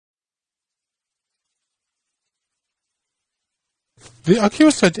The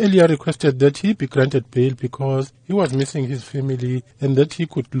accused had earlier requested that he be granted bail because he was missing his family and that he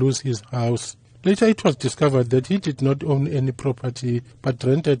could lose his house. Later it was discovered that he did not own any property but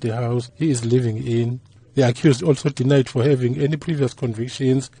rented the house he is living in. The accused also denied for having any previous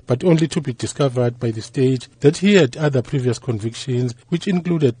convictions, but only to be discovered by the state that he had other previous convictions, which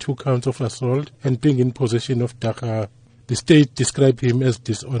included 2 counts of assault and being in possession of dagga. The state described him as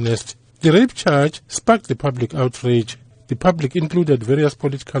dishonest. The rape charge sparked the public outrage. The public included various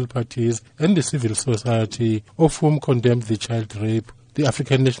political parties and the civil society, of whom condemned the child rape. The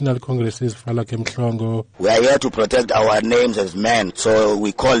African National Congress's Falake Mhlongo. We are here to protect our names as men, so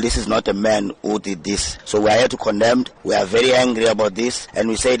we call this is not a man who did this. So we are here to condemn. We are very angry about this, and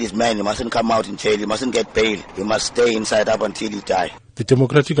we say this man, he mustn't come out in jail, he mustn't get bail, he must stay inside up until he dies. The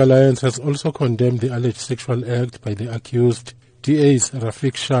Democratic Alliance has also condemned the alleged sexual act by the accused. DA's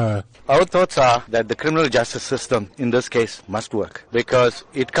Rafiq Shah. Our thoughts are that the criminal justice system in this case must work, because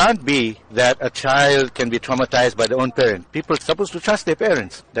it can't be that a child can be traumatized by their own parent. People are supposed to trust their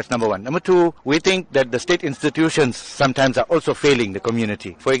parents. That's number one. Number two, we think that the state institutions sometimes are also failing the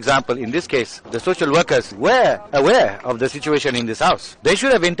community. For example, in this case, the social workers were aware of the situation in this house. They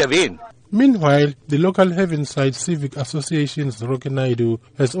should have intervened. Meanwhile, the local Heavenside Civic Association's Rocky Naidu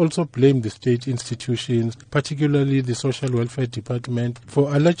has also blamed the state institutions, particularly the Social Welfare Department,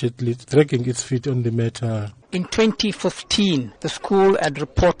 for allegedly dragging its feet on the matter. In 2015, the school had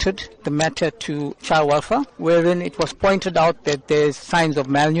reported the matter to child welfare, wherein it was pointed out that there's signs of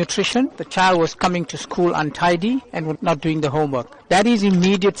malnutrition. The child was coming to school untidy and was not doing the homework. That is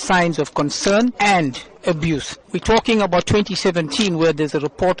immediate signs of concern and abuse. We're talking about 2017, where there's a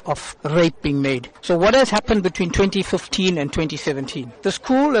report of rape being made. So what has happened between 2015 and 2017? The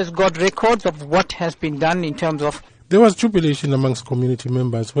school has got records of what has been done in terms of. There was jubilation amongst community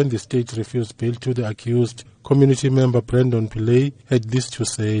members when the state refused bail to the accused. Community member Brandon Pillay had this to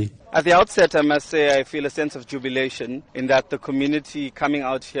say. At the outset, I must say I feel a sense of jubilation in that the community coming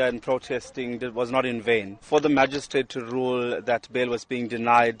out here and protesting was not in vain. For the magistrate to rule that bail was being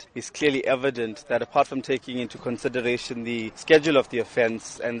denied is clearly evident that apart from taking into consideration the schedule of the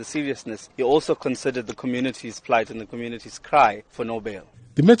offence and the seriousness, he also considered the community's plight and the community's cry for no bail.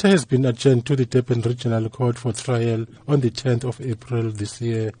 The matter has been adjourned to the Durban Regional Court for trial on the 10th of April this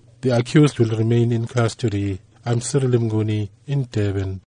year. The accused will remain in custody. I'm Cyril Mnguni in Durban.